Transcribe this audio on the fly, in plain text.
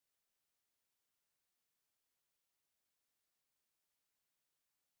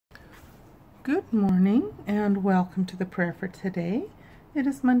Good morning and welcome to the prayer for today. It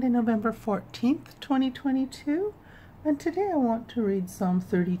is Monday, November 14th, 2022, and today I want to read Psalm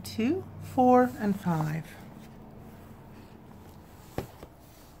 32, 4 and 5.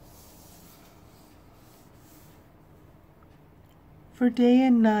 For day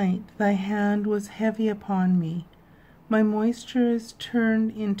and night thy hand was heavy upon me. My moisture is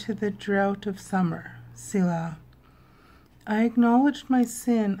turned into the drought of summer. Selah. I acknowledged my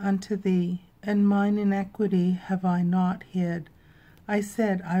sin unto thee, and mine iniquity have I not hid. I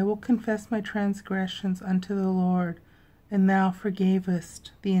said, I will confess my transgressions unto the Lord, and thou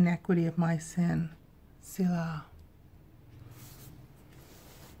forgavest the iniquity of my sin. Selah.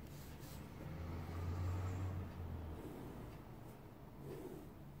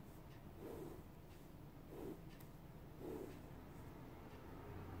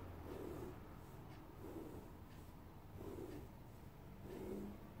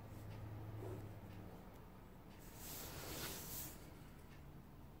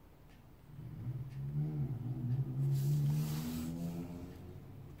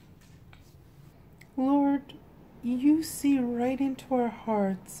 Lord, you see right into our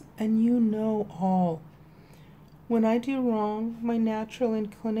hearts, and you know all. When I do wrong, my natural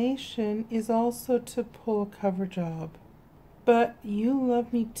inclination is also to pull a cover job. But you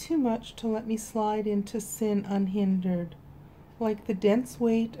love me too much to let me slide into sin unhindered. Like the dense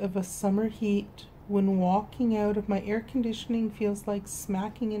weight of a summer heat, when walking out of my air conditioning feels like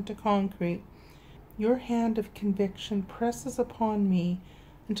smacking into concrete, your hand of conviction presses upon me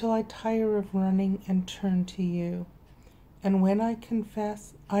until I tire of running and turn to you. And when I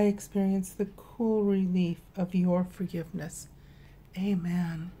confess, I experience the cool relief of your forgiveness.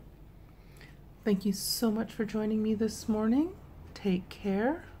 Amen. Thank you so much for joining me this morning. Take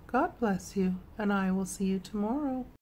care. God bless you, and I will see you tomorrow.